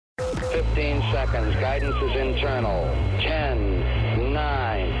15 seconds. Guidance is internal. 10,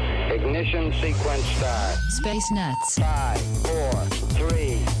 9. Ignition sequence start. Space Nuts. 5, 4,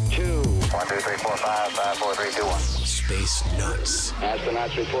 3, 2. 1, 2, 3, 4, 5, 5, 4, 3, 2, 1. Space Nuts.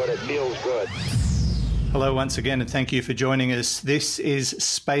 Astronauts report it feels good. Hello once again, and thank you for joining us. This is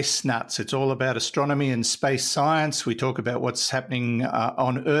Space Nuts. It's all about astronomy and space science. We talk about what's happening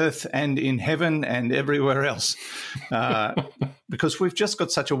on Earth and in heaven and everywhere else, because we've just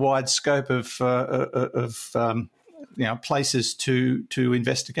got such a wide scope of places to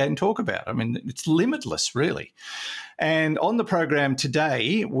investigate and talk about. I mean, it's limitless, really. And on the program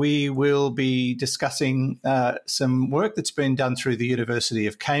today, we will be discussing some work that's been done through the University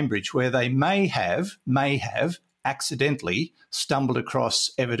of Cambridge, where they may have accidentally stumbled across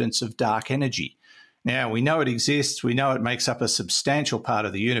evidence of dark energy. Now, we know it exists. We know it makes up a substantial part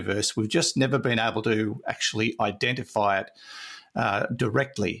of the universe. We've just never been able to actually identify it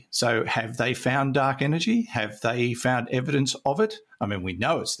directly. So have they found dark energy? Have they found evidence of it? I mean, we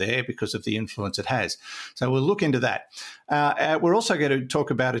know it's there because of the influence it has. So we'll look into that. We're also going to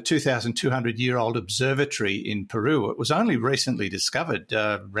talk about a 2,200-year-old observatory in Peru. It was only recently discovered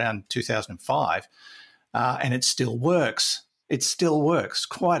around 2005, and it still works. It still works.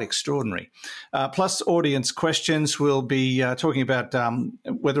 Quite extraordinary. Plus audience questions. We'll be talking about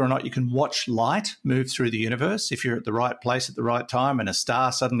whether or not you can watch light move through the universe. If you're at the right place at the right time and a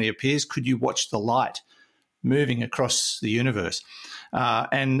star suddenly appears, could you watch the light moving across the universe?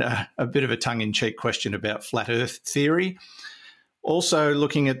 And a bit of a tongue-in-cheek question about flat Earth theory. Also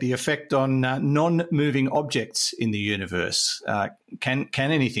looking at the effect on non-moving objects in the universe. Can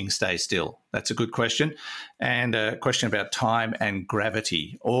anything stay still? That's a good question. And a question about time and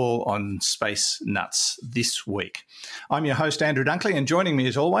gravity, all on Space Nuts this week. I'm your host, Andrew Dunkley, and joining me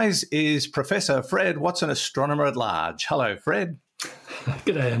as always is Professor Fred Watson, astronomer at large. Hello, Fred.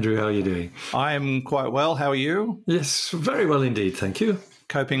 Good day, Andrew. How are you doing? I am quite well. How are you? Yes, very well indeed. Thank you.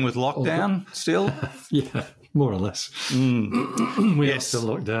 Coping with lockdown still? Yeah. More or less. We are still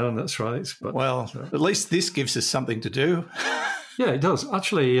locked down, that's right. But, well, at least this gives us something to do. Yeah, it does.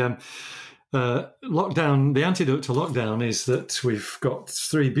 Actually, lockdown, the antidote to lockdown is that we've got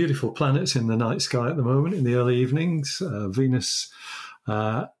 3 beautiful planets in the night sky at the moment in the early evenings. Venus,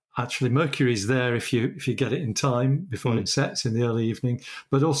 actually Mercury's there if you get it in time before it sets in the early evening,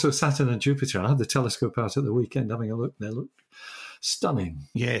 but also Saturn and Jupiter. I had the telescope out at the weekend having a look. They look stunning.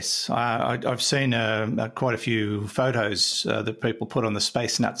 Yes, I've seen quite a few photos that people put on the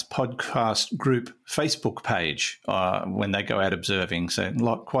Space Nuts podcast group Facebook page when they go out observing. So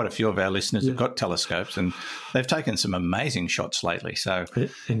quite a few of our listeners have got telescopes, and they've taken some amazing shots lately. So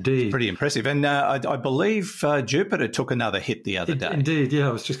indeed, it's pretty impressive. And I believe Jupiter took another hit the other day. Indeed, yeah,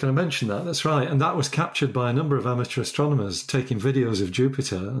 I was just going to mention that. That's right. And that was captured by a number of amateur astronomers taking videos of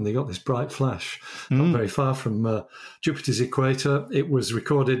Jupiter, and they got this bright flash not very far from Jupiter's equator. It was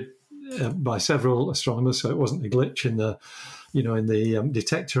recorded by several astronomers, so it wasn't a glitch in the,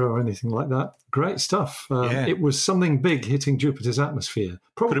 detector or anything like that. Great stuff. It was something big hitting Jupiter's atmosphere.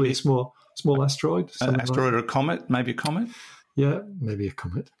 Probably a small asteroid. An asteroid or a comet, maybe a comet. Yeah, maybe a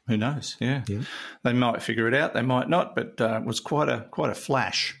comet. Who knows? Yeah. They might figure it out. They might not. But it was quite a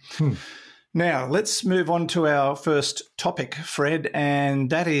flash. Now, let's move on to our first topic, Fred, and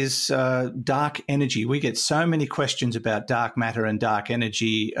that is dark energy. We get so many questions about dark matter and dark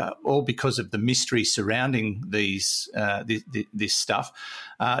energy, all because of the mystery surrounding this stuff.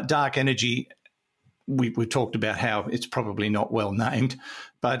 Dark energy, we talked about how it's probably not well named,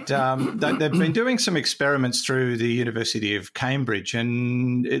 but they've been doing some experiments through the University of Cambridge,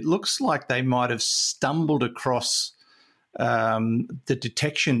 and it looks like they might have stumbled across the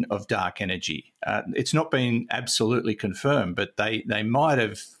detection of dark energy. It's not been absolutely confirmed, but they might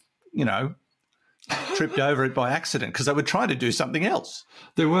have, tripped over it by accident because they were trying to do something else.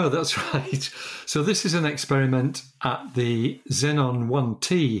 They were, that's right. So this is an experiment at the Xenon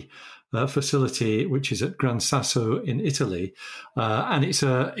 1T facility, which is at Gran Sasso in Italy, and it's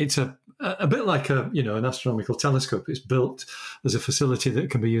a bit like an astronomical telescope. It's built as a facility that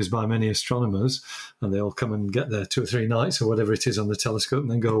can be used by many astronomers, and they all come and get there 2 or 3 nights or whatever it is on the telescope,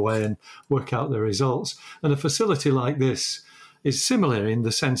 and then go away and work out their results. And a facility like this is similar in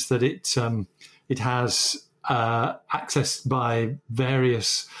the sense that it has accessed by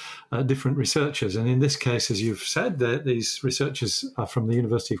various different researchers. And in this case, as you've said, these researchers are from the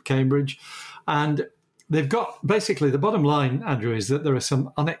University of Cambridge, and they've got, basically, the bottom line, Andrew, is that there are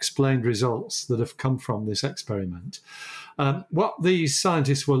some unexplained results that have come from this experiment. What these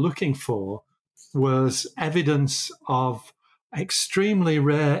scientists were looking for was evidence of extremely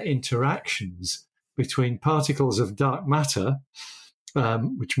rare interactions between particles of dark matter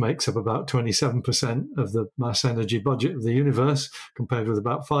which makes up about 27% of the mass energy budget of the universe, compared with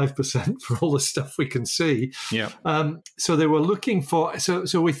about 5% for all the stuff we can see. Yeah. So they were looking for.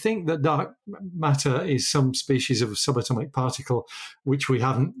 So we think that dark matter is some species of subatomic particle, which we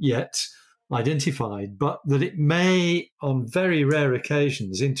haven't yet identified, but that it may, on very rare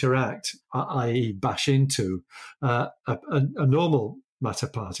occasions, interact, i.e., bash into a normal matter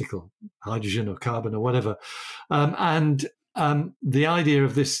particle, hydrogen or carbon or whatever. The idea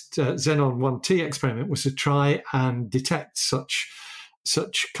of this Xenon 1T experiment was to try and detect such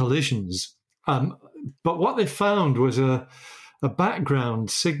collisions. But what they found was a background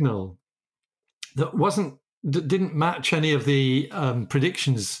signal that didn't match any of the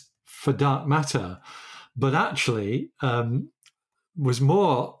predictions for dark matter, but actually was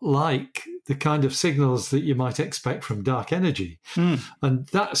more like the kind of signals that you might expect from dark energy. And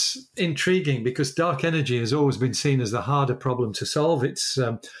that's intriguing because dark energy has always been seen as the harder problem to solve. It's,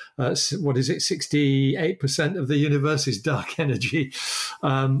 68% of the universe is dark energy.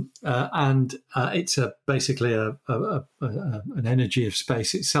 And it's basically an energy of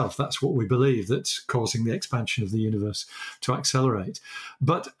space itself. That's what we believe that's causing the expansion of the universe to accelerate.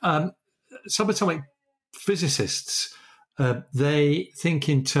 But subatomic physicists, they think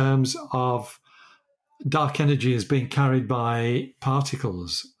in terms of dark energy as being carried by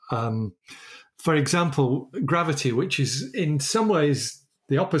particles. For example, gravity, which is in some ways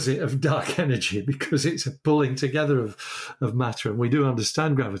the opposite of dark energy because it's a pulling together of matter. And we do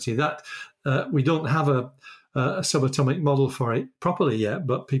understand gravity. That we don't have a subatomic model for it properly yet,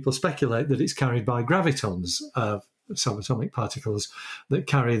 but people speculate that it's carried by gravitons, subatomic particles that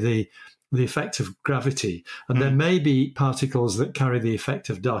carry the effect of gravity. And there may be particles that carry the effect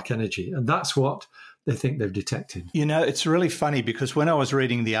of dark energy. And that's what they think they've detected. You know, it's really funny because when I was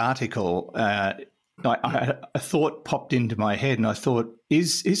reading the article, a thought popped into my head and I thought,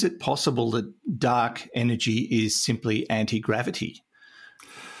 is it possible that dark energy is simply anti-gravity?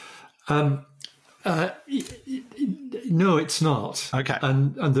 No, it's not. Okay.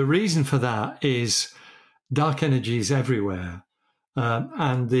 And the reason for that is dark energy is everywhere.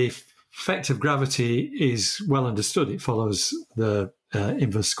 And the effect of gravity is well understood. It follows the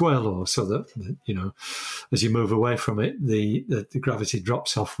inverse square law, so that, you know, as you move away from it, the gravity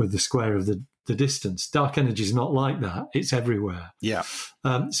drops off with the square of the distance. Dark energy is not like that. It's everywhere. Yeah.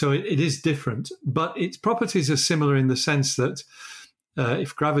 So it is different, but its properties are similar in the sense that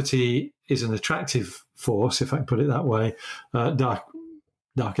if gravity is an attractive force, if I can put it that way, dark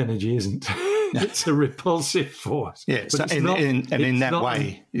energy isn't. It's a repulsive force. Yeah, so in that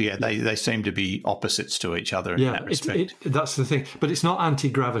way, they seem to be opposites to each other in that respect. That's the thing. But it's not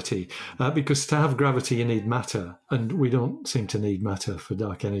anti-gravity, because to have gravity, you need matter, and we don't seem to need matter for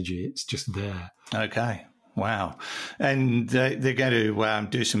dark energy. It's just there. Okay. Wow. And they're going to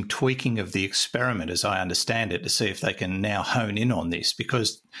do some tweaking of the experiment, as I understand it, to see if they can now hone in on this,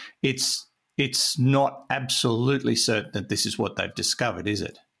 because it's not absolutely certain that this is what they've discovered, is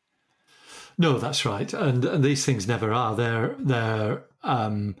it? No, that's right, and these things never are. They're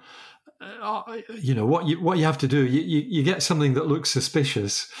you know, what you have to do. You get something that looks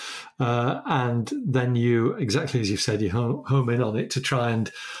suspicious, and then you, exactly as you've said, you home in on it to try and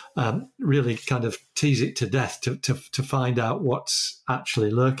really kind of tease it to death to find out what's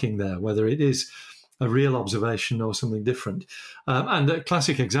actually lurking there, whether it is a real observation or something different. And a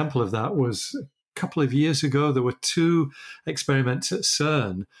classic example of that was a couple of years ago. There were 2 experiments at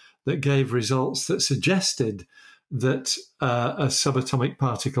CERN that gave results that suggested that a subatomic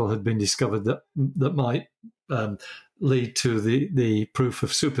particle had been discovered that might lead to the proof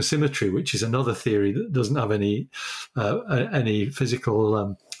of supersymmetry, which is another theory that doesn't have any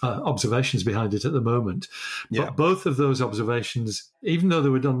physical observations behind it at the moment. Yeah. But both of those observations, even though they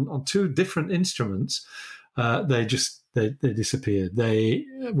were done on 2 different instruments, they disappeared.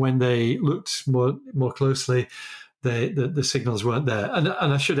 When they looked more closely, the signals weren't there. And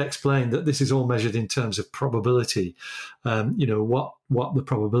I should explain that this is all measured in terms of probability, you know, what the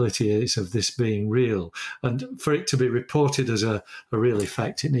probability is of this being real. And for it to be reported as a real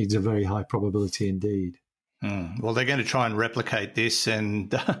effect, it needs a very high probability indeed. Well, they're going to try and replicate this. And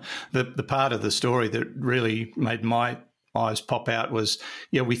the part of the story that really made my eyes pop out was,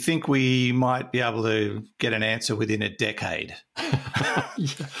 we think we might be able to get an answer within a decade.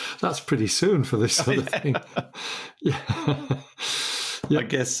 Yeah, that's pretty soon for this sort of thing. Yeah. I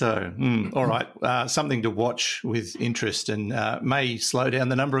guess so. All right. Something to watch with interest, and may slow down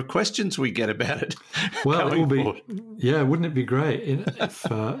the number of questions we get about it. Well, it will be. Yeah, wouldn't it be great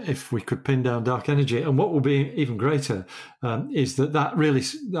if we could pin down dark energy? And what will be even greater is that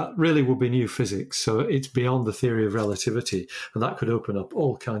really will be new physics. So it's beyond the theory of relativity, and that could open up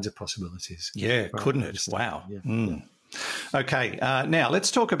all kinds of possibilities. Yeah, couldn't it? Wow. Yeah. Okay, now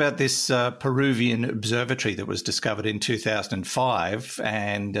let's talk about this Peruvian observatory that was discovered in 2005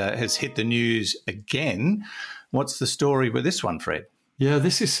 and has hit the news again. What's the story with this one, Fred? Yeah,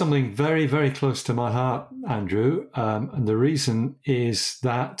 this is something very, very close to my heart, Andrew. And the reason is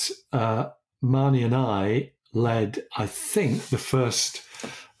that Marnie and I led, I think, the first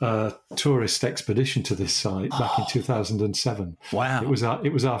tourist expedition to this site back in 2007. Wow! It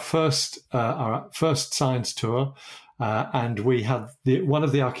was our first science tour. And we had one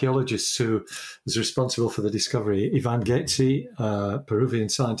of the archaeologists who was responsible for the discovery, Ivan Getzi, Peruvian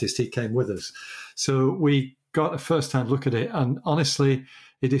scientist. He came with us. So we got a first-hand look at it. And honestly,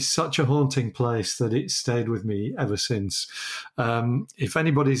 it is such a haunting place that it's stayed with me ever since. If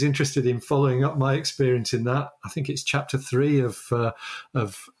anybody's interested in following up my experience in that, I think it's chapter 3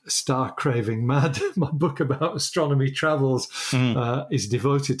 of Star Craving Mad. My book about astronomy travels is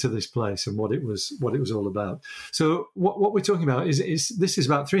devoted to this place and what it was all about. So what we're talking about is this is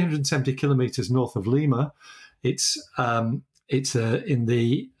about 370 kilometers north of Lima. It's in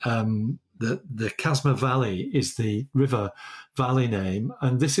the Casma Valley is the river valley name,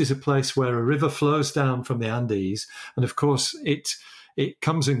 and this is a place where a river flows down from the Andes, and of course it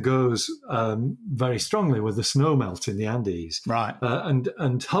comes and goes very strongly with the snow melt in the Andes, right?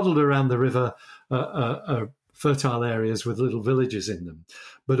 And huddled around the river are fertile areas with little villages in them,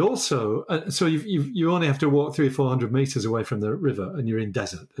 but also so you only have to walk 300 or 400 meters away from the river, and you're in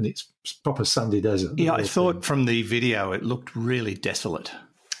desert, and it's proper sandy desert. Yeah, I thought from the video it looked really desolate.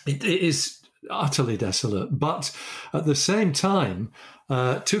 It is utterly desolate, but at the same time,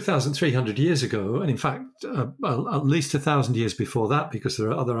 2,300 years ago, and in fact, at least 1,000 years before that, because there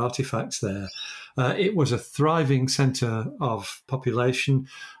are other artifacts there, it was a thriving centre of population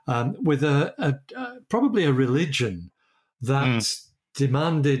with probably a religion that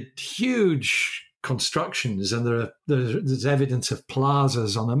demanded huge constructions, and there's evidence of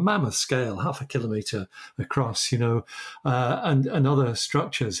plazas on a mammoth scale, 0.5 kilometre across, and other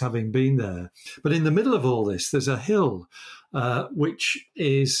structures having been there. But in the middle of all this, there's a hill which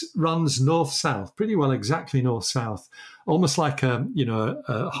runs north-south, pretty well exactly north-south, almost like a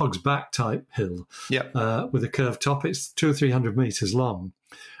Hog's Back type hill, with a curved top. It's 200 or 300 metres long.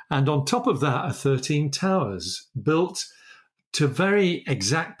 And on top of that are 13 towers built to very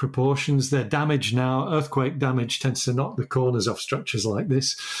exact proportions. They're damaged now. Earthquake damage tends to knock the corners off structures like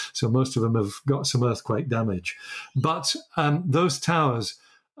this, so most of them have got some earthquake damage. But those towers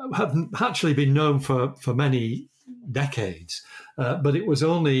have actually been known for many decades, but it was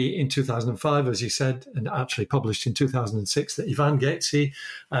only in 2005, as you said, and actually published in 2006, that Ivan Getzi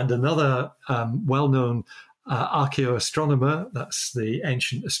and another well-known archaeoastronomer, that's the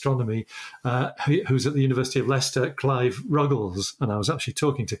ancient astronomy, who's at the University of Leicester, Clive Ruggles. And I was actually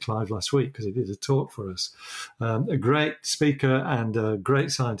talking to Clive last week because he did a talk for us. A great speaker and a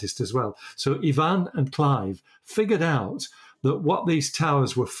great scientist as well. So Ivan and Clive figured out that what these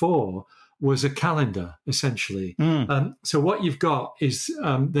towers were for was a calendar, essentially. So what you've got is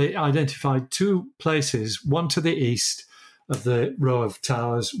they identified 2 places, one to the east of the row of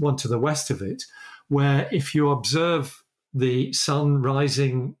towers, one to the west of it, where if you observe the sun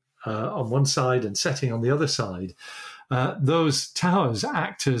rising on one side and setting on the other side, those towers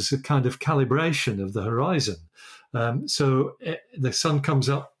act as a kind of calibration of the horizon. So the sun comes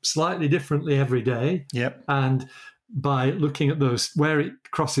up slightly differently every day. Yep. And by looking at where it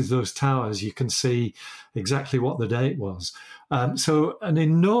crosses those towers, you can see exactly what the date was. So an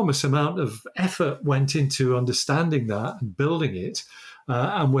enormous amount of effort went into understanding that and building it.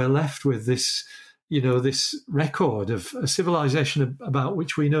 And we're left with this record of a civilization about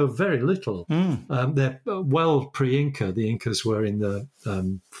which we know very little. They're well pre-Inca. The Incas were in the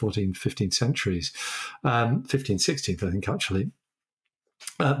 14th, 15th centuries, 15th, 16th, I think, actually.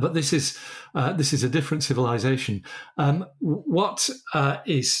 But this is a different civilization. What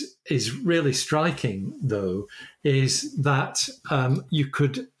is really striking, though, is that you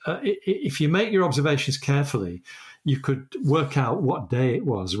could, if you make your observations carefully, you could work out what day it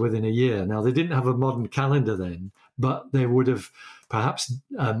was within a year. Now, they didn't have a modern calendar then, but they would have perhaps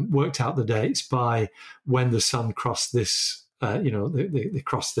worked out the dates by when the sun crossed this. They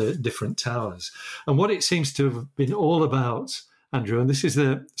crossed the different towers, and what it seems to have been all about, Andrew, and this is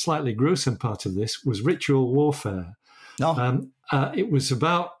the slightly gruesome part of this, was ritual warfare. No. It was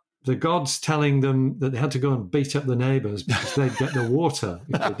about the gods telling them that they had to go and beat up the neighbours because they'd get the water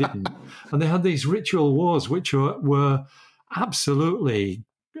if they didn't. And they had these ritual wars which were absolutely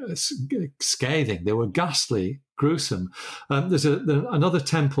scathing. They were ghastly, gruesome. There's another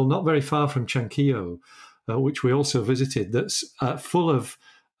temple not very far from Chankio, which we also visited, that's full of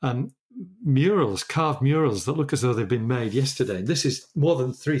carved murals that look as though they've been made yesterday. This is more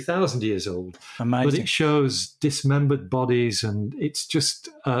than 3,000 years old. Amazing. But it shows dismembered bodies, and it's just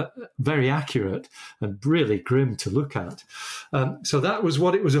very accurate and really grim to look at. So that was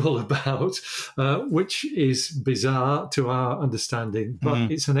what it was all about, which is bizarre to our understanding,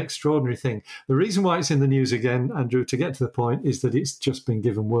 but it's an extraordinary thing. The reason why it's in the news again, Andrew, to get to the point, is that it's just been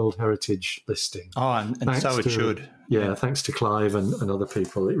given World Heritage listing. Oh, and so it should. Yeah, thanks to Clive and other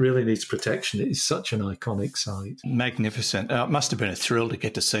people. It really needs protection. It is such an iconic site. Magnificent. It must have been a thrill to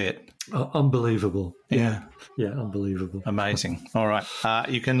get to see it. Unbelievable. Yeah. Yeah, unbelievable. Amazing. All right.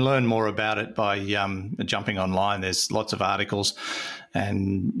 You can learn more about it by jumping online. There's lots of articles,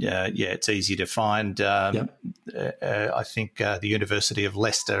 and it's easy to find. I think the University of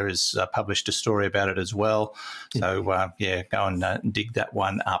Leicester has published a story about it as well. So, go and dig that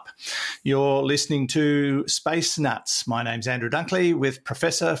one up. You're listening to Space Nuts. My name's Andrew Dunkley with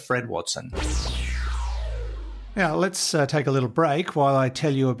Professor Fred Watson. Now, let's take a little break while I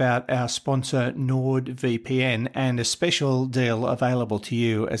tell you about our sponsor, NordVPN, and a special deal available to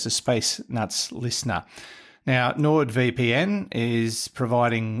you as a Space Nuts listener. Now, NordVPN is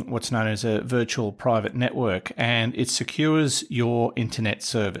providing what's known as a virtual private network, and it secures your internet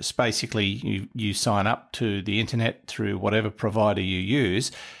service. Basically, you sign up to the internet through whatever provider you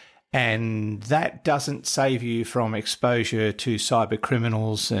use, and that doesn't save you from exposure to cyber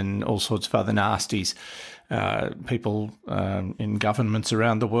criminals and all sorts of other nasties. People in governments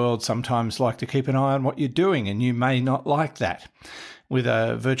around the world sometimes like to keep an eye on what you're doing, and you may not like that. With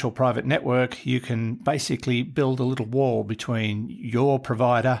a virtual private network, you can basically build a little wall between your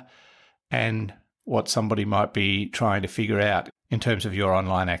provider and what somebody might be trying to figure out in terms of your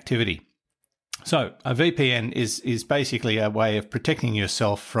online activity. So a VPN is basically a way of protecting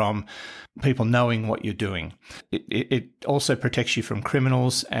yourself from people knowing what you're doing. It also protects you from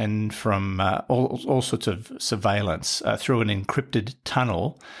criminals and from all sorts of surveillance through an encrypted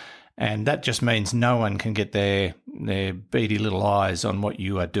tunnel. And that just means no one can get their beady little eyes on what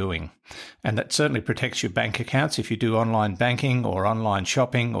you are doing. And that certainly protects your bank accounts. If you do online banking or online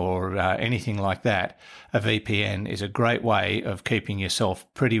shopping or anything like that, a VPN is a great way of keeping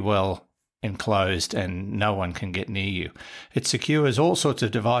yourself pretty well enclosed and no one can get near you. It secures all sorts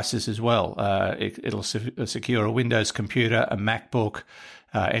of devices as well. It'll secure a Windows computer, a MacBook,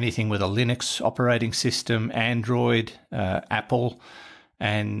 anything with a Linux operating system, Android, Apple.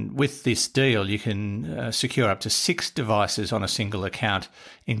 And with this deal, you can secure up to 6 devices on a single account,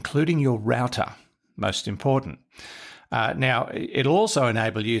 including your router, most important. Now, it'll also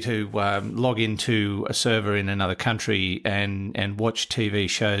enable you to log into a server in another country and watch TV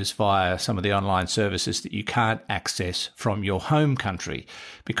shows via some of the online services that you can't access from your home country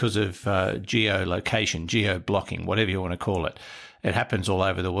because of geolocation, geo-blocking, whatever you want to call it. It happens all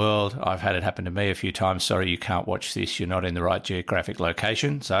over the world. I've had it happen to me a few times. Sorry, you can't watch this. You're not in the right geographic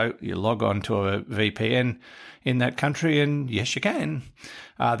location. So you log on to a VPN in that country and yes, you can.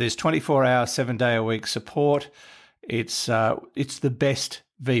 There's 24-hour, 7-day-a-week support. It's the best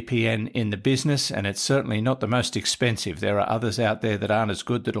VPN in the business, and it's certainly not the most expensive. There are others out there that aren't as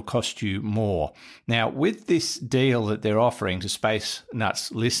good that'll cost you more. Now, with this deal that they're offering to Space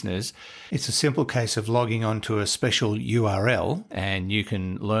Nuts listeners, it's a simple case of logging onto a special URL and you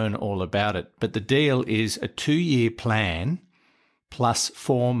can learn all about it. But the deal is a 2-year plan plus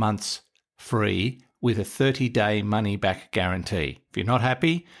 4 months free with a 30-day money-back guarantee. If you're not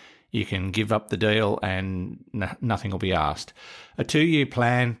happy, you can give up the deal and nothing will be asked. A 2-year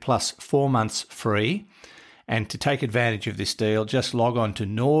plan plus 4 months free. And to take advantage of this deal, just log on to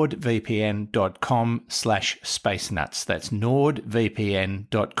nordvpn.com/spacenuts. That's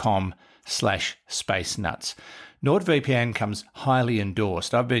nordvpn.com/spacenuts. NordVPN comes highly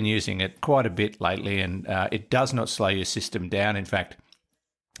endorsed. I've been using it quite a bit lately, and it does not slow your system down. In fact,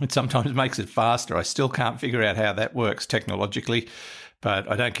 it sometimes makes it faster. I still can't figure out how that works technologically, but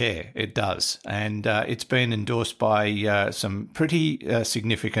I don't care. It does. And it's been endorsed by some pretty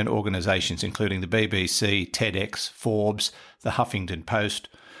significant organisations, including the BBC, TEDx, Forbes, the Huffington Post,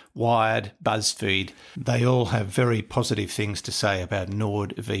 Wired, BuzzFeed. They all have very positive things to say about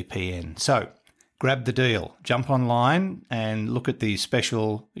NordVPN. So grab the deal. Jump online and look at the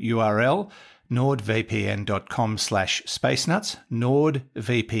special URL, nordvpn.com/spacenuts,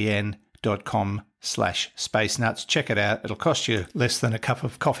 nordvpn.com/spacenuts. nordvpn.com/spacenuts. Check it out. It'll cost you less than a cup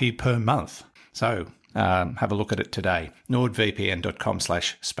of coffee per month. So have a look at it today.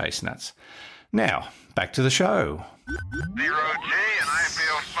 nordvpn.com/spacenuts. Now, back to the show. 0G, and I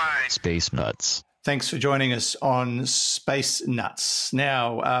feel fine. Space Nuts. Thanks for joining us on Space Nuts.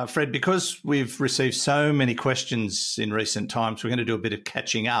 Now, Fred, because we've received so many questions in recent times, we're going to do a bit of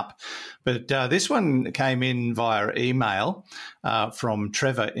catching up. But this one came in via email from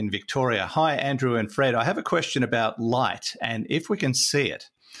Trevor in Victoria. Hi, Andrew and Fred. I have a question about light and if we can see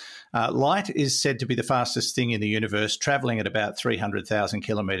it. Light is said to be the fastest thing in the universe, travelling at about 300,000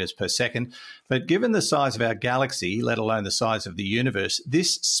 kilometres per second. But given the size of our galaxy, let alone the size of the universe,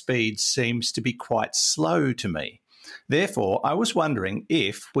 this speed seems to be quite slow to me. Therefore, I was wondering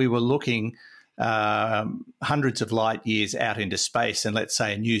if we were looking hundreds of light years out into space and let's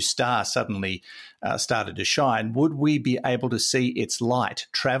say a new star suddenly started to shine, would we be able to see its light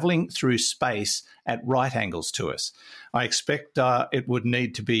travelling through space at right angles to us? I expect it would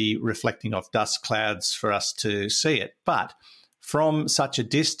need to be reflecting off dust clouds for us to see it, but from such a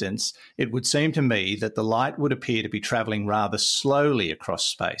distance, it would seem to me that the light would appear to be travelling rather slowly across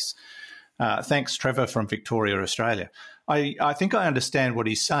space. Thanks, Trevor from Victoria, Australia. I think I understand what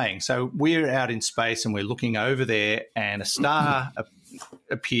he's saying. So we're out in space and we're looking over there and a star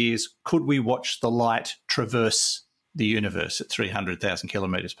appears. Could we watch the light traverse the universe at 300,000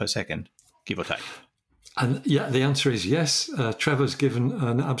 kilometres per second, give or take? And yeah, the answer is yes. Trevor's given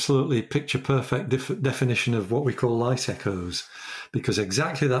an absolutely picture-perfect definition of what we call light echoes, because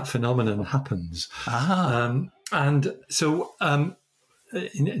exactly that phenomenon happens. And so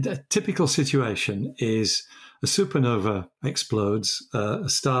in a typical situation is a supernova explodes, a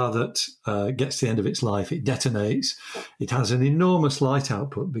star that gets to the end of its life, it detonates, it has an enormous light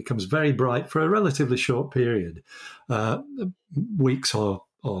output, becomes very bright for a relatively short period, weeks or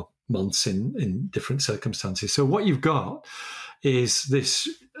months in different circumstances. So what you've got is this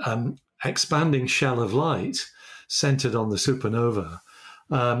expanding shell of light centered on the supernova,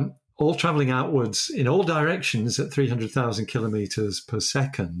 all traveling outwards in all directions at 300,000 kilometers per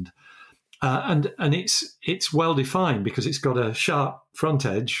second. And it's well defined because it's got a sharp front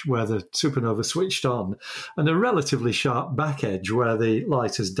edge where the supernova switched on, and a relatively sharp back edge where the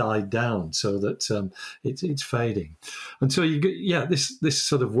light has died down, so that it's fading. And so you get this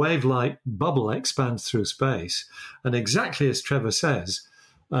sort of wave-like bubble expands through space, and exactly as Trevor says,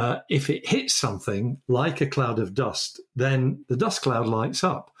 if it hits something like a cloud of dust, then the dust cloud lights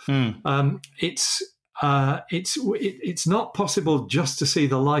up. It's not possible just to see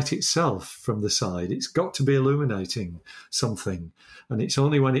the light itself from the side. It's got to be illuminating something. And it's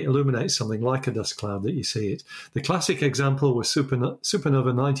only when it illuminates something like a dust cloud that you see it. The classic example was supernova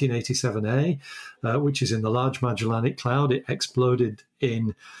 1987A, which is in the Large Magellanic Cloud. It exploded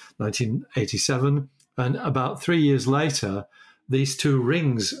in 1987. And about 3 years later, these two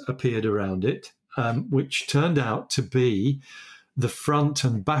rings appeared around it, which turned out to be the front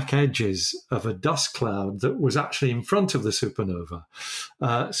and back edges of a dust cloud that was actually in front of the supernova.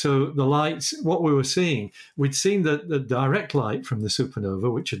 So the light, what we were seeing, we'd seen the direct light from the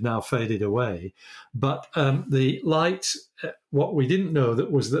supernova, which had now faded away. But the light, what we didn't know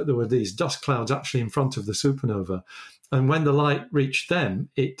was that there were these dust clouds actually in front of the supernova. And when the light reached them,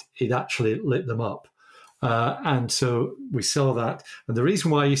 it actually lit them up. And so we saw that. And the reason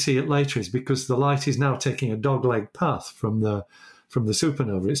why you see it later is because the light is now taking a dogleg path from the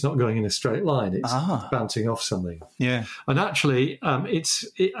supernova. It's not going in a straight line. It's bouncing off something. Yeah. And actually, it's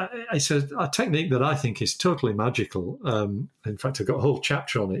a technique that I think is totally magical. In fact, I've got a whole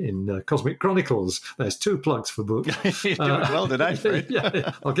chapter on it in Cosmic Chronicles. There's 2 plugs for books. You're doing well today, Fred.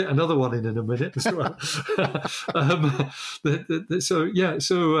 Yeah, I'll get another one in a minute as well.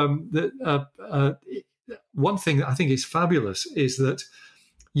 One thing that I think is fabulous is that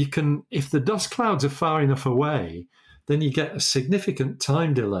you can, if the dust clouds are far enough away, then you get a significant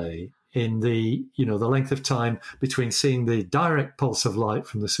time delay in the length of time between seeing the direct pulse of light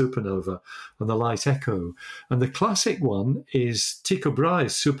from the supernova and the light echo. And the classic one is Tycho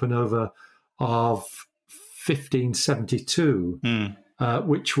Brahe's supernova of 1572,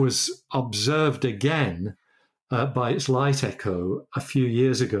 which was observed again by its light echo a few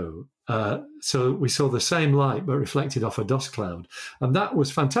years ago. So we saw the same light but reflected off a dust cloud. And that was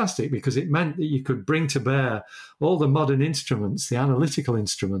fantastic because it meant that you could bring to bear all the modern instruments, the analytical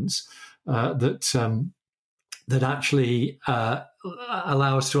instruments that actually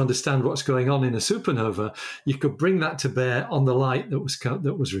allow us to understand what's going on in a supernova. You could bring that to bear on the light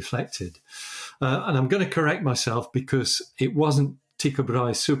that was reflected. And I'm going to correct myself because it wasn't Tycho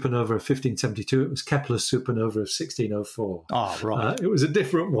Brahe's supernova of 1572. It was Kepler's supernova of 1604. Oh, right. It was a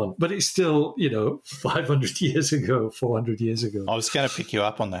different one, but it's still, 500 years ago, 400 years ago. I was going to pick you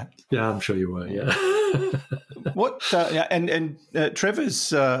up on that. Yeah, I'm sure you were, yeah. What and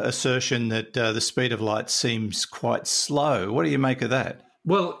Trevor's assertion that the speed of light seems quite slow. What do you make of that?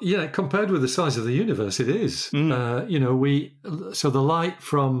 Well, yeah, compared with the size of the universe, it is. So the light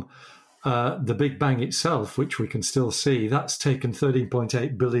from the Big Bang itself, which we can still see, that's taken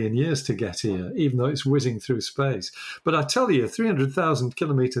 13.8 billion years to get here, even though it's whizzing through space. But I tell you, 300,000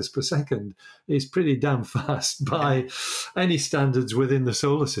 kilometres per second is pretty damn fast by any standards within the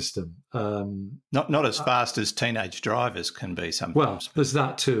solar system. Not as fast as teenage drivers can be sometimes. Well, there's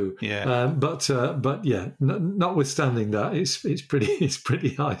that too. Yeah. But yeah, notwithstanding that, it's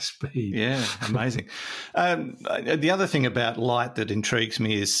pretty high speed. Yeah, amazing. The other thing about light that intrigues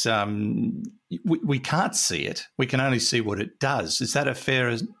me is we can't see it. We can only see what it does. Is that a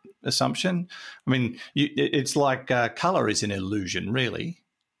fair assumption? I mean, it's like colour is an illusion, really.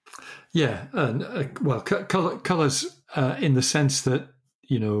 Yeah, and colours in the sense that,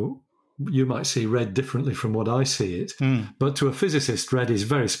 you might see red differently from what I see it. But to a physicist, red is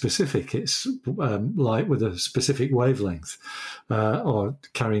very specific. It's light with a specific wavelength or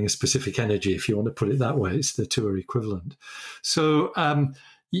carrying a specific energy, if you want to put it that way. The two are equivalent. So,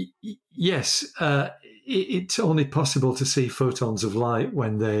 yes, it's only possible to see photons of light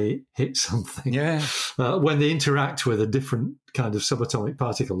when they hit something. Yeah. When they interact with a different kind of subatomic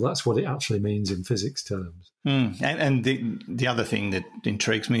particle. That's what it actually means in physics terms. And the other thing that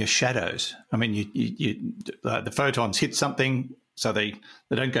intrigues me is shadows. I mean, the photons hit something, so they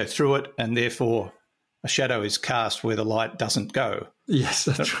don't go through it, and therefore a shadow is cast where the light doesn't go. Yes,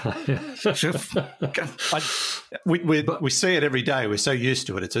 that's right. We see it every day. We're so used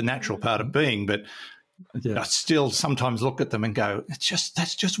to it. It's a natural part of being, but I still sometimes look at them and go,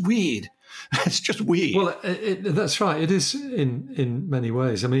 that's just weird. It's just weird. Well, that's right. It is in many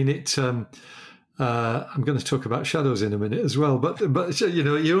ways. I mean, I'm going to talk about shadows in a minute as well, but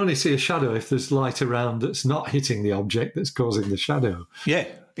you only see a shadow if there's light around that's not hitting the object that's causing the shadow. Yeah,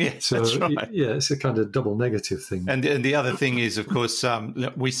 so that's right. It's a kind of double negative thing. And the other thing is, of course,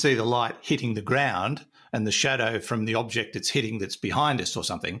 we see the light hitting the ground and the shadow from the object it's hitting that's behind us or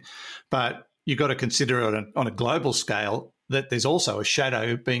something, but you've got to consider it on a global scale that there's also a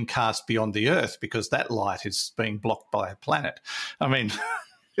shadow being cast beyond the Earth because that light is being blocked by a planet. I mean,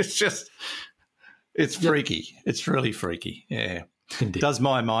 it's freaky. It's really freaky. Yeah. Indeed. Does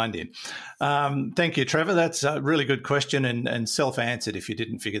my mind in. Thank you, Trevor. That's a really good question and self-answered if you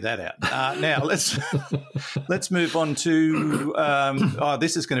didn't figure that out. Now, let's move on to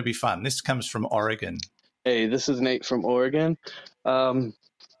this is going to be fun. This comes from Oregon. Hey, this is Nate from Oregon.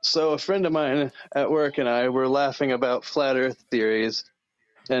 So a friend of mine at work and I were laughing about flat Earth theories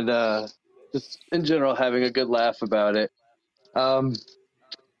and just in general having a good laugh about it.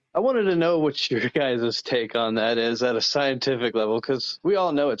 I wanted to know what your guys' take on that is at a scientific level, because we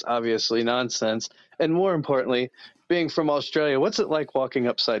all know it's obviously nonsense. And more importantly, being from Australia, what's it like walking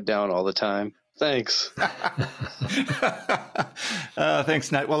upside down all the time? Thanks.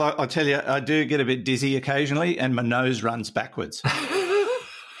 Thanks, Nate. Well, I'll tell you, I do get a bit dizzy occasionally and my nose runs backwards.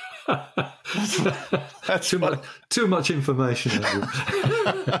 That's too much information.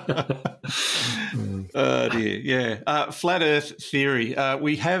 Oh dear, yeah. Flat Earth theory.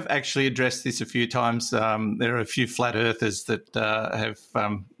 We have actually addressed this a few times. There are a few flat earthers that have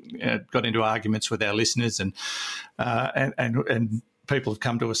got into arguments with our listeners, and people have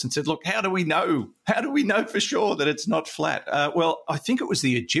come to us and said, "Look, how do we know? How do we know for sure that it's not flat?" Well, I think it was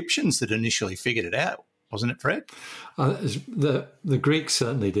the Egyptians that initially figured it out. Wasn't it, Fred? The Greeks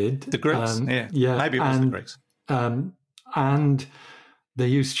certainly did. The Greeks, yeah. Maybe it was the Greeks. And they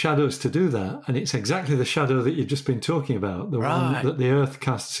used shadows to do that. And it's exactly the shadow that you've just been talking about, the one that the Earth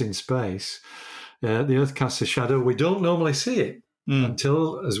casts in space. The Earth casts a shadow. We don't normally see it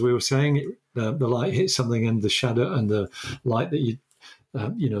until, as we were saying, the light hits something and the shadow and the light that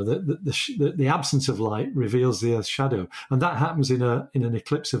the absence of light reveals the Earth's shadow. And that happens in an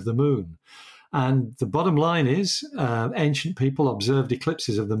eclipse of the moon. And the bottom line is ancient people observed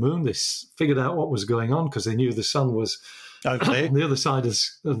eclipses of the moon. They figured out what was going on because they knew the sun was on the other side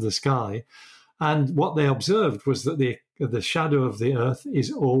of the sky. And what they observed was that the shadow of the Earth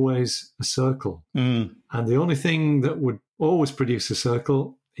is always a circle. And the only thing that would always produce a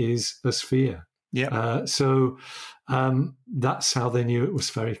circle is a sphere. Yeah. So that's how they knew it was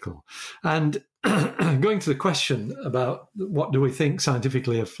spherical. And going to the question about what do we think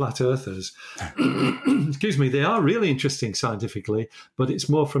scientifically of flat earthers, excuse me, they are really interesting scientifically, but it's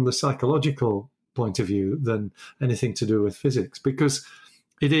more from the psychological point of view than anything to do with physics, because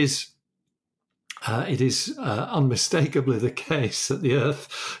it is unmistakably the case that the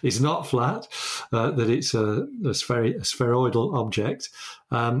Earth is not flat, that it's a spheroidal object,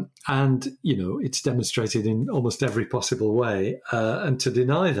 and it's demonstrated in almost every possible way. And to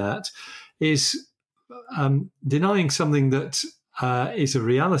deny that is denying something that is a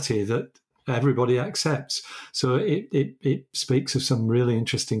reality that everybody accepts. So it speaks of some really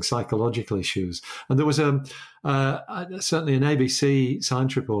interesting psychological issues. And there was certainly an ABC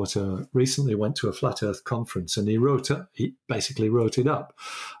science reporter recently went to a flat Earth conference, and he basically wrote it up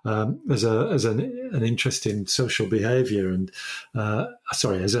as an interest in social behaviour and as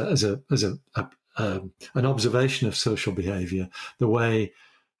an observation of social behaviour, the way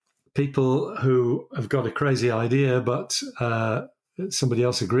people who have got a crazy idea but somebody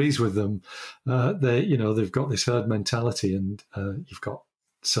else agrees with them, they've got this herd mentality, and you've got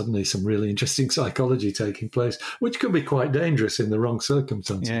suddenly some really interesting psychology taking place, which can be quite dangerous in the wrong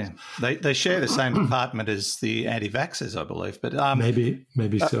circumstances. Yeah, they share the same department as the anti-vaxxers, I believe. But maybe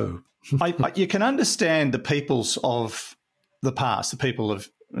so. You can understand the peoples of the past, the people of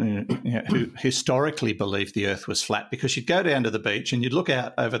who historically believed the Earth was flat, because you'd go down to the beach and you'd look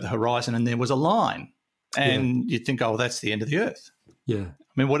out over the horizon and there was a line, and you'd think, oh, that's the end of the Earth. Yeah.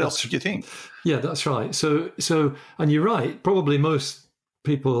 I mean, what else would you think? Yeah, that's right. So, and you're right. Probably most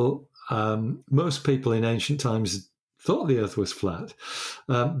people in ancient times thought the Earth was flat,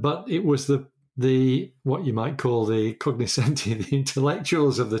 but it was the what you might call the cognoscenti, the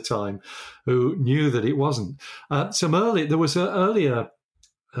intellectuals of the time, who knew that it wasn't. There was an earlier,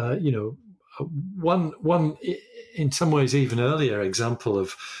 one in some ways even earlier example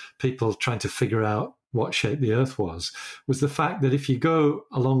of people trying to figure out what shape the Earth was the fact that if you go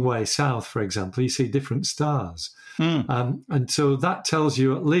a long way south, for example, you see different stars. And so that tells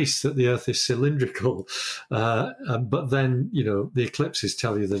you at least that the Earth is cylindrical. But then, the eclipses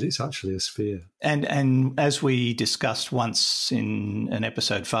tell you that it's actually a sphere. And as we discussed once in an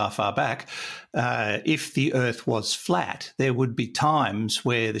episode far, far back, if the Earth was flat, there would be times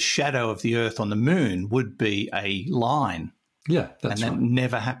where the shadow of the Earth on the moon would be a line. Yeah, that's right. And that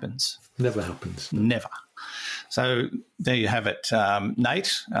never happens. Never happens. Never. So there you have it,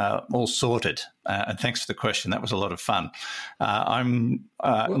 Nate, all sorted. And thanks for the question. That was a lot of fun.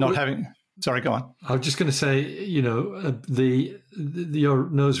 Sorry, go on. I was just going to say, your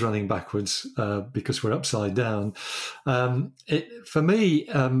nose running backwards because we're upside down. For me,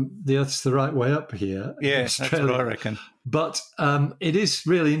 the Earth's the right way up here. Yeah, that's what I reckon. But it is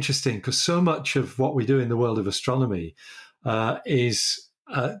really interesting because so much of what we do in the world of astronomy is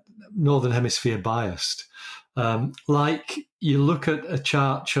Northern Hemisphere biased. Like you look at a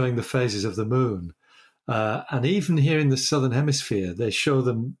chart showing the phases of the moon, and even here in the Southern Hemisphere, they show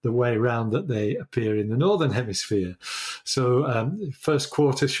them the way round that they appear in the Northern Hemisphere. So first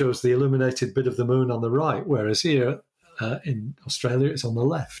quarter shows the illuminated bit of the moon on the right, whereas here in Australia, it's on the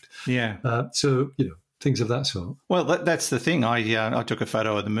left. Yeah. Things of that sort. Well, that's the thing. I took a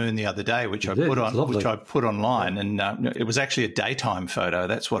photo of the moon the other day, which I put online, and it was actually a daytime photo.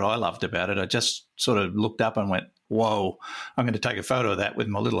 That's what I loved about it. I just sort of looked up and went, "Whoa! I'm going to take a photo of that with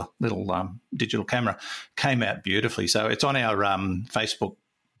my little digital camera." Came out beautifully. So it's on our Facebook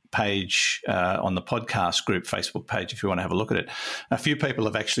page, on the podcast group Facebook page, if you want to have a look at it. A few people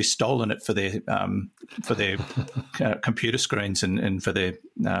have actually stolen it for their computer screens and for their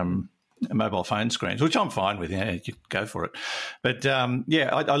mobile phone screens, which I'm fine with. Yeah, you go for it. But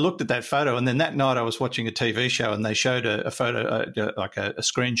I looked at that photo, and then that night I was watching a TV show, and they showed a photo, like a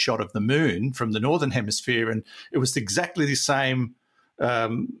screenshot of the moon from the Northern Hemisphere, and it was exactly the same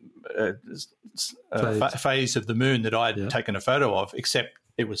phase of the moon that I had taken a photo of, except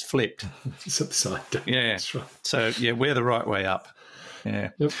it was flipped. It's upside down. Yeah. That's right. So, we're the right way up. Yeah.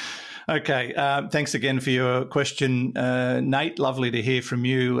 Yep. Okay. Thanks again for your question, Nate. Lovely to hear from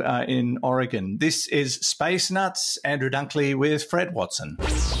you in Oregon. This is Space Nuts, Andrew Dunkley with Fred Watson.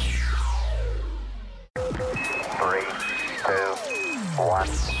 3, 2, 1.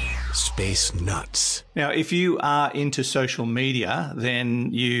 Space Nuts. Now, if you are into social media,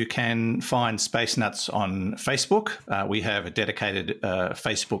 then you can find Space Nuts on Facebook. We have a dedicated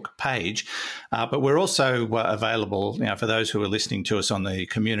Facebook page, but we're also available, for those who are listening to us on the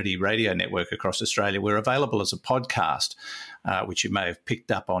community radio network across Australia, we're available as a podcast, which you may have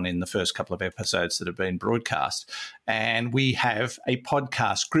picked up on in the first couple of episodes that have been broadcast. And we have a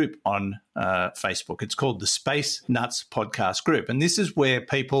podcast group on Facebook. It's called the Space Nuts Podcast Group. And this is where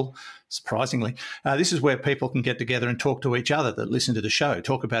people surprisingly. This is where people can get together and talk to each other that listen to the show,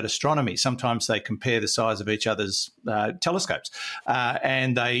 talk about astronomy. Sometimes they compare the size of each other's telescopes,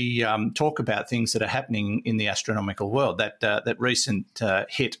 and they talk about things that are happening in the astronomical world. That recent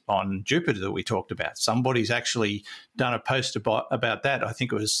hit on Jupiter that we talked about, somebody's actually done a post about that. I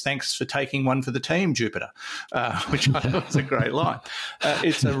think it was "Thanks for taking one for the team, Jupiter," which I thought was a great line.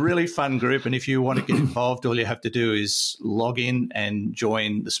 It's a really fun group, and if you want to get involved, all you have to do is log in and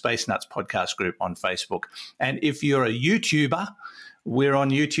join the Space Nuts podcast group on Facebook. And if you're a YouTuber, we're on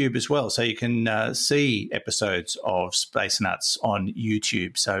YouTube as well, so you can see episodes of Space Nuts on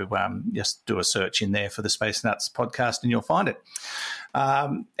YouTube. So just do a search in there for the Space Nuts podcast and you'll find it.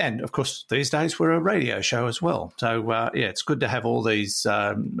 And, of course, these days we're a radio show as well. So, it's good to have all these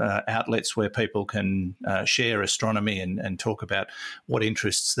outlets where people can share astronomy and talk about what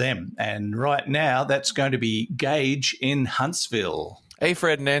interests them. And right now that's going to be Gage in Huntsville. Hey,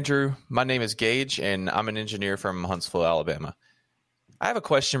 Fred and Andrew. My name is Gage, and I'm an engineer from Huntsville, Alabama. I have a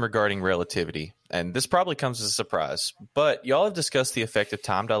question regarding relativity, and this probably comes as a surprise, but y'all have discussed the effect of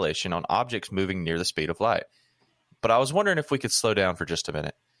time dilation on objects moving near the speed of light. But I was wondering if we could slow down for just a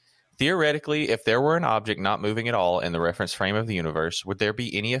minute. Theoretically, if there were an object not moving at all in the reference frame of the universe, would there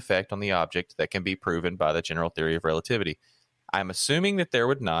be any effect on the object that can be proven by the general theory of relativity? I'm assuming that there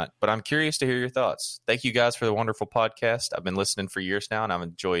would not, but I'm curious to hear your thoughts. Thank you guys for the wonderful podcast. I've been listening for years now, and I've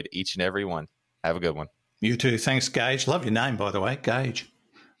enjoyed each and every one. Have a good one. You too. Thanks, Gage. Love your name, by the way, Gage.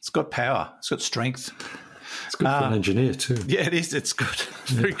 It's got power. It's got strength. It's good for an engineer too. Yeah, it is. It's good.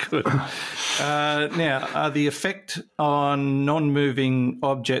 It's very good. Now, the effect on non-moving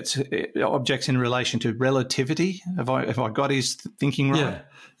objects in relation to relativity. Have I got his thinking right?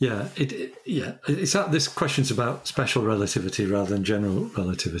 Yeah. It's this question's about special relativity rather than general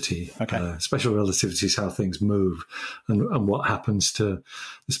relativity. Okay. Special relativity is how things move and what happens to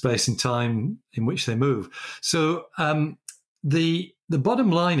the space and time in which they move. So the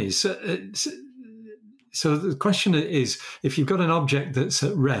bottom line is. So the question is, if you've got an object that's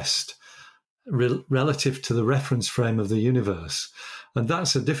at rest relative to the reference frame of the universe, and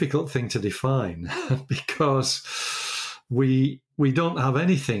that's a difficult thing to define because we don't have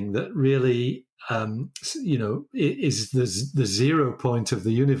anything that really, is the 0 point of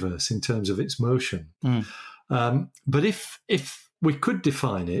the universe in terms of its motion. But if we could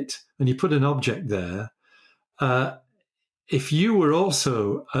define it, and you put an object there, if you were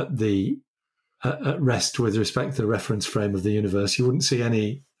also at rest with respect to the reference frame of the universe, you wouldn't see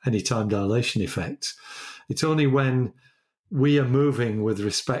any time dilation effects. It's only when we are moving with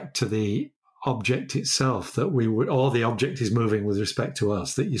respect to the object itself or the object is moving with respect to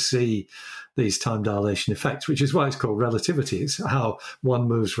us, that you see these time dilation effects, which is why it's called relativity. It's how one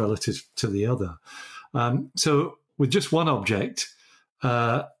moves relative to the other. So with just one object,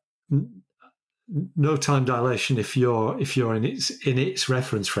 no time dilation if you're in its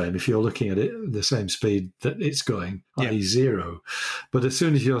reference frame, if you're looking at it at the same speed that it's going, i.e. 0. But as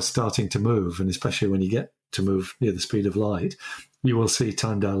soon as you're starting to move, and especially when you get to move near the speed of light, you will see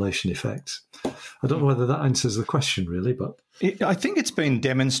time dilation effects. I don't know whether that answers the question really, but I think it's been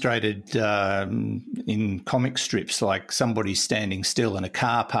demonstrated in comic strips, like somebody standing still and a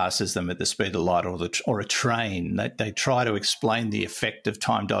car passes them at the speed of light, or a train. They try to explain the effect of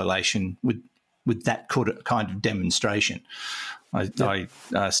time dilation with that kind of demonstration. I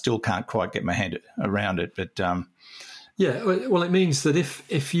still can't quite get my head around it, but well, it means that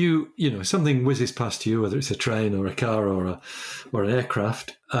if you something whizzes past you, whether it's a train or a car or an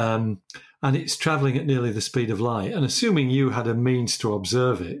aircraft, and it's travelling at nearly the speed of light, and assuming you had a means to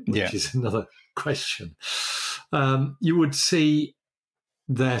observe it, which is another question, you would see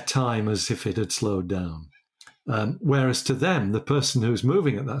their time as if it had slowed down. Whereas to them, the person who's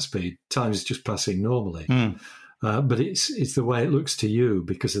moving at that speed, time is just passing normally. But it's the way it looks to you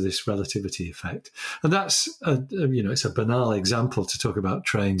because of this relativity effect. And that's, it's a banal example to talk about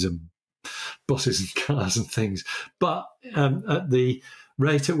trains and buses and cars and things. But at the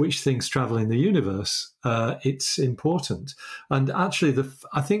rate at which things travel in the universe, it's important. And actually,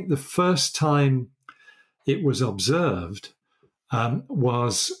 I think the first time it was observed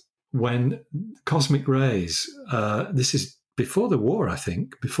was when cosmic rays, this is before the war, I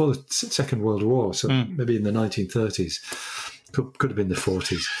think, before the Second World War, so maybe in the 1930s, could have been the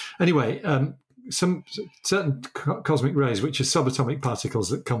 40s. Anyway, some certain cosmic rays, which are subatomic particles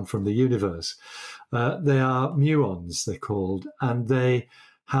that come from the universe, they are muons, they're called, and they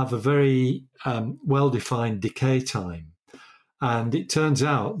have a very well-defined decay time. And it turns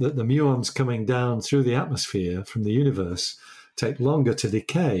out that the muons coming down through the atmosphere from the universe take longer to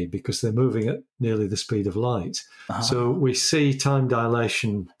decay because they're moving at nearly the speed of light. So we see time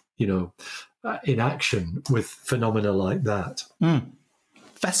dilation, in action with phenomena like that.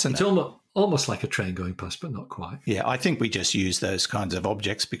 Fascinating. It's almost like a train going past, but not quite. Yeah, I think we just use those kinds of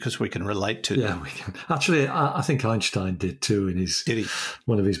objects because we can relate to them. Yeah, we can. Actually, I think Einstein did too in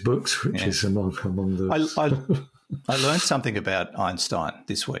one of his books, which is among those. I learned something about Einstein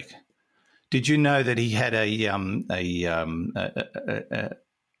this week. Did you know that he had what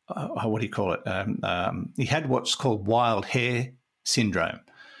do you call it? He had what's called wild hair syndrome.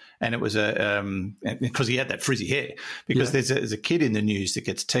 And it was because he had that frizzy hair. Because there's a kid in the news that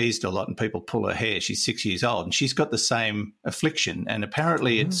gets teased a lot, and people pull her hair. She's 6 years old, and she's got the same affliction. And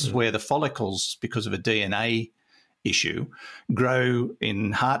apparently, it's where the follicles, because of a DNA issue, grow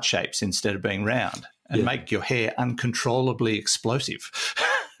in heart shapes instead of being round, and make your hair uncontrollably explosive.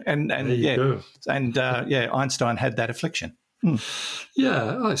 Einstein had that affliction.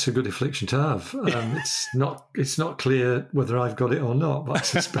 Yeah, it's a good affliction to have. It's not clear whether I've got it or not, but I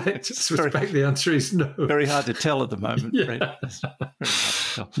suspect the answer is no. Very hard to tell at the moment. Yeah. Very hard to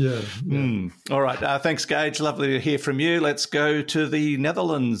tell. Yeah. All right. Thanks, Gage. Lovely to hear from you. Let's go to the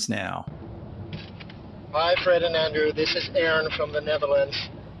Netherlands now. Hi, Fred and Andrew. This is Aaron from the Netherlands.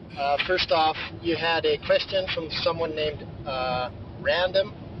 First off, you had a question from someone named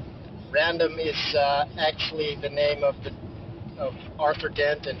Random. Random is actually the name of Arthur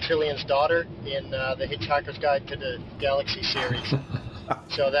Dent and Trillian's daughter in the Hitchhiker's Guide to the Galaxy series.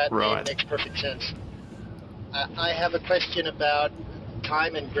 So that name makes perfect sense. I have a question about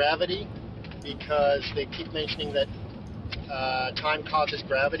time and gravity, because they keep mentioning that time causes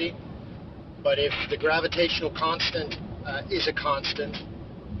gravity. But if the gravitational constant is a constant,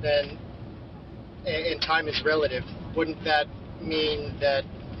 then and time is relative, wouldn't that mean that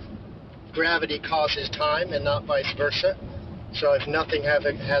gravity causes time and not vice versa? So if nothing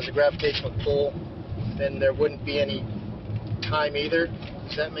has a gravitational pull, then there wouldn't be any time either.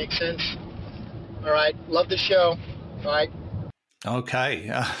 Does that make sense? All right. Love the show. Bye. Okay.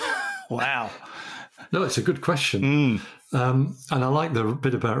 Wow. No, it's a good question. And I like the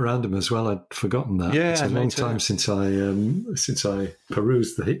bit about random as well. I'd forgotten that. Yeah, it's a long time since I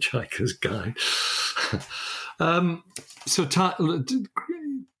perused the Hitchhiker's Guide. So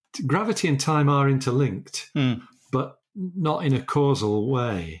gravity and time are interlinked, but not in a causal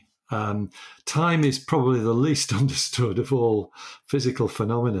way. Time is probably the least understood of all physical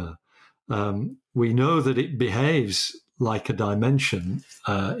phenomena. We know that it behaves like a dimension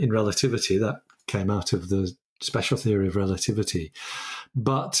in relativity. That came out of the special theory of relativity.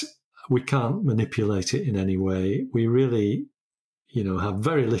 But we can't manipulate it in any way. We really, have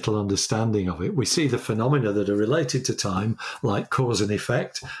very little understanding of it. We see the phenomena that are related to time, like cause and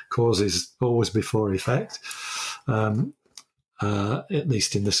effect. Cause is always before effect. At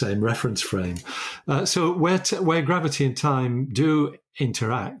least in the same reference frame. So where gravity and time do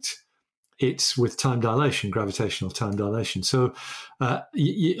interact, it's with time dilation, gravitational time dilation. So,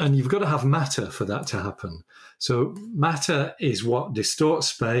 and you've got to have matter for that to happen. So matter is what distorts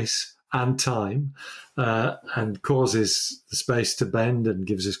space and time and causes the space to bend and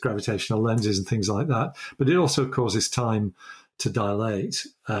gives us gravitational lenses and things like that. But it also causes time to dilate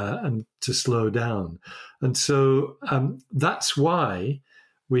and to slow down. And so that's why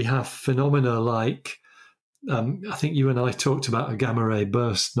we have phenomena like, I think you and I talked about a gamma ray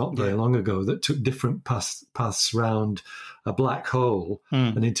burst not very long ago that took different paths around a black hole,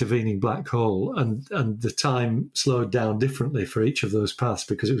 an intervening black hole, and the time slowed down differently for each of those paths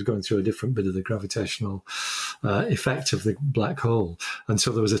because it was going through a different bit of the gravitational effect of the black hole. And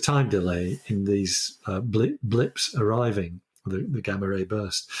so there was a time delay in these blips arriving, the gamma ray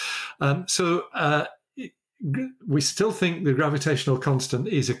burst. So we still think the gravitational constant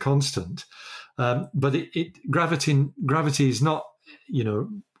is a constant, but gravity is not,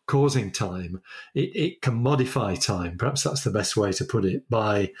 causing time. It can modify time. Perhaps that's the best way to put it,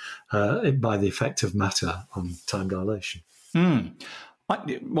 by the effect of matter on time dilation.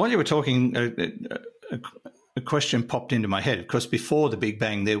 While you were talking, a question popped into my head. Of course, before the Big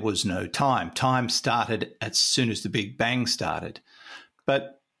Bang, there was no time. Time started as soon as the Big Bang started.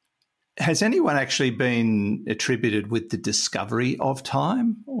 But has anyone actually been attributed with the discovery of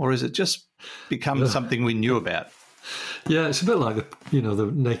time, or has it just become something we knew about? Yeah, it's a bit like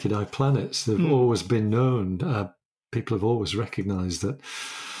the naked eye planets. They've always been known. People have always recognised that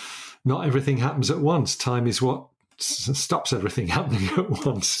not everything happens at once. Time is what stops everything happening at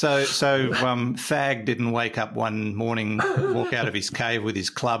once. So Fag didn't wake up one morning, walk out of his cave with his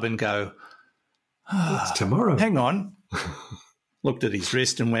club and go, it's tomorrow. Hang on. Looked at his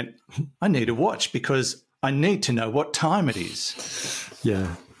wrist and went, I need a watch because I need to know what time it is.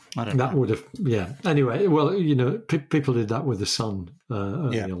 Yeah. I don't know. That would have, yeah. Anyway, well, people did that with the sun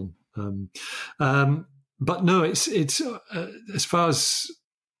early on. But no, it's as far as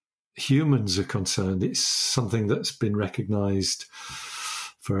humans are concerned, it's something that's been recognised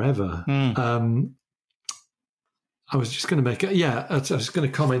forever. I was just going to I was going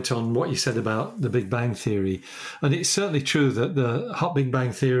to comment on what you said about the Big Bang Theory. And it's certainly true that the hot Big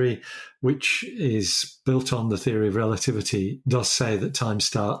Bang Theory, which is built on the theory of relativity, does say that time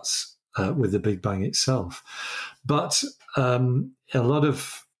starts with the Big Bang itself. But a lot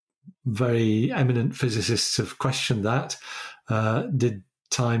of very eminent physicists have questioned that. Did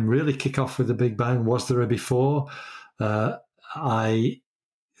time really kick off with the Big Bang? Was there a before? I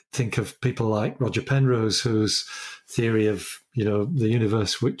think of people like Roger Penrose, whose theory of the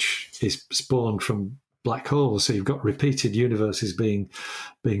universe, which is spawned from black holes. So you've got repeated universes being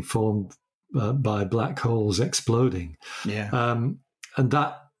formed by black holes exploding. And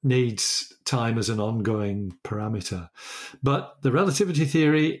that needs time as an ongoing parameter. But the relativity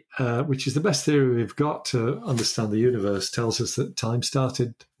theory, which is the best theory we've got to understand the universe, tells us that time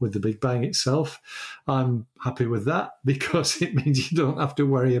started with the Big Bang itself. I'm happy with that because it means you don't have to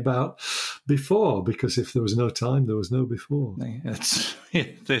worry about before, because if there was no time, there was no before.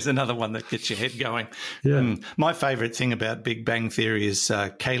 There's another one that gets your head going. Yeah. My favourite thing about Big Bang Theory is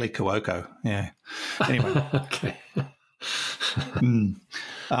Kaylee Cuoco. Yeah. Anyway. Okay.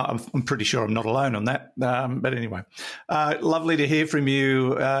 I'm pretty sure I'm not alone on that. But anyway, lovely to hear from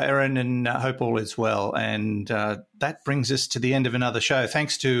you, Erin, and hope all is well. And that brings us to the end of another show.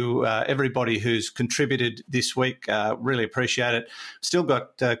 Thanks to everybody who's contributed this week. Really appreciate it. Still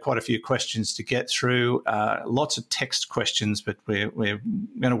got quite a few questions to get through. Lots of text questions, but we're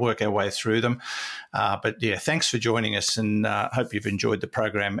going to work our way through them. But yeah, thanks for joining us, and hope you've enjoyed the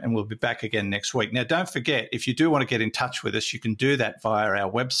program. And we'll be back again next week. Now, don't forget, if you do want to get in touch with us, you can do that via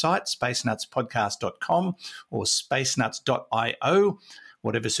our website, spacenutspodcast.com or spacenuts.io,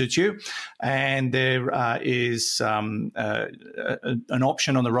 whatever suits you. And there is an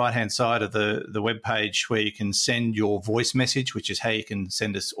option on the right-hand side of the webpage where you can send your voice message, which is how you can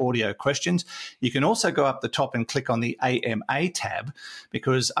send us audio questions. You can also go up the top and click on the AMA tab,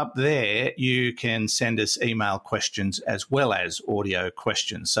 because up there you can send us email questions as well as audio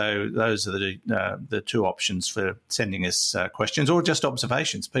questions. So those are the two options for sending us questions, or just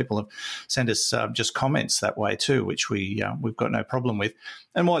observations. People have sent us just comments that way too, which we've got no problem with.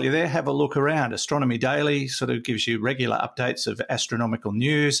 And while you're there, have a look around. Astronomy Daily sort of gives you regular updates of astronomical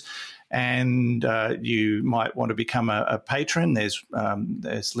news, and you might want to become a patron. There's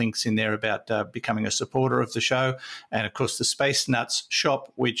links in there about becoming a supporter of the show. And, of course, the Space Nuts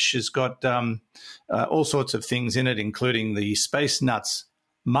shop, which has got all sorts of things in it, including the Space Nuts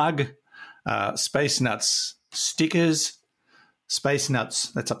mug, Space Nuts stickers, Space Nuts,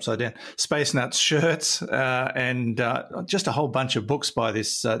 that's upside down, Space Nuts shirts, and just a whole bunch of books by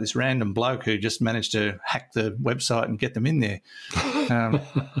this random bloke who just managed to hack the website and get them in there. I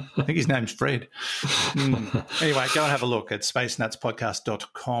think his name's Fred. Anyway, go and have a look at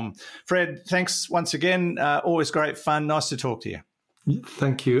spacenutspodcast.com. Fred, thanks once again. Always great fun. Nice to talk to you.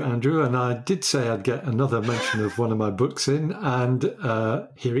 Thank you, Andrew. And I did say I'd get another mention of one of my books in, and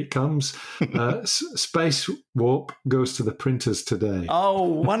here it comes. Space Warp goes to the printers today. Oh,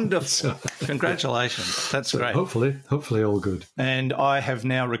 wonderful. Congratulations. That's great. Hopefully all good. And I have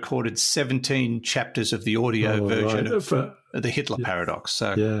now recorded 17 chapters of the audio version of the Hitler Paradox.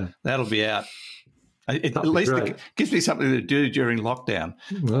 So that'll be out. At least it gives me something to do during lockdown.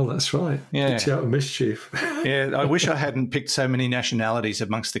 Well, that's right. Yeah. Gets you out of mischief. Yeah, I wish I hadn't picked so many nationalities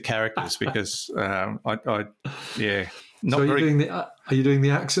amongst the characters, because are you doing the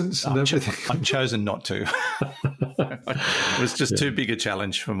accents and everything? I've chosen not to. It was just too big a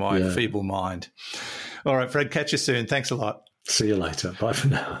challenge for my feeble mind. All right, Fred, catch you soon. Thanks a lot. See you later. Bye for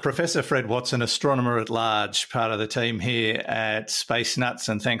now. Professor Fred Watson, astronomer at large, part of the team here at Space Nuts,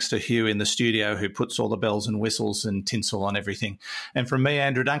 and thanks to Hugh in the studio, who puts all the bells and whistles and tinsel on everything. And from me,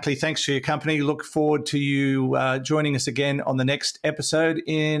 Andrew Dunkley, thanks for your company. Look forward to you joining us again on the next episode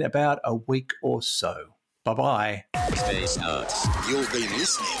in about a week or so. Bye-bye. Space Nuts. You've been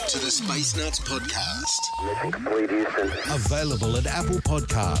listening to the Space Nuts podcast. Available at Apple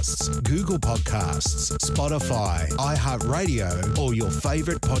Podcasts, Google Podcasts, Spotify, iHeartRadio, or your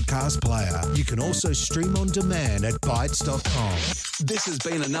favorite podcast player. You can also stream on demand at Bytes.com. This has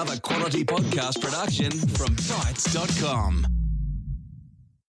been another quality podcast production from Bytes.com.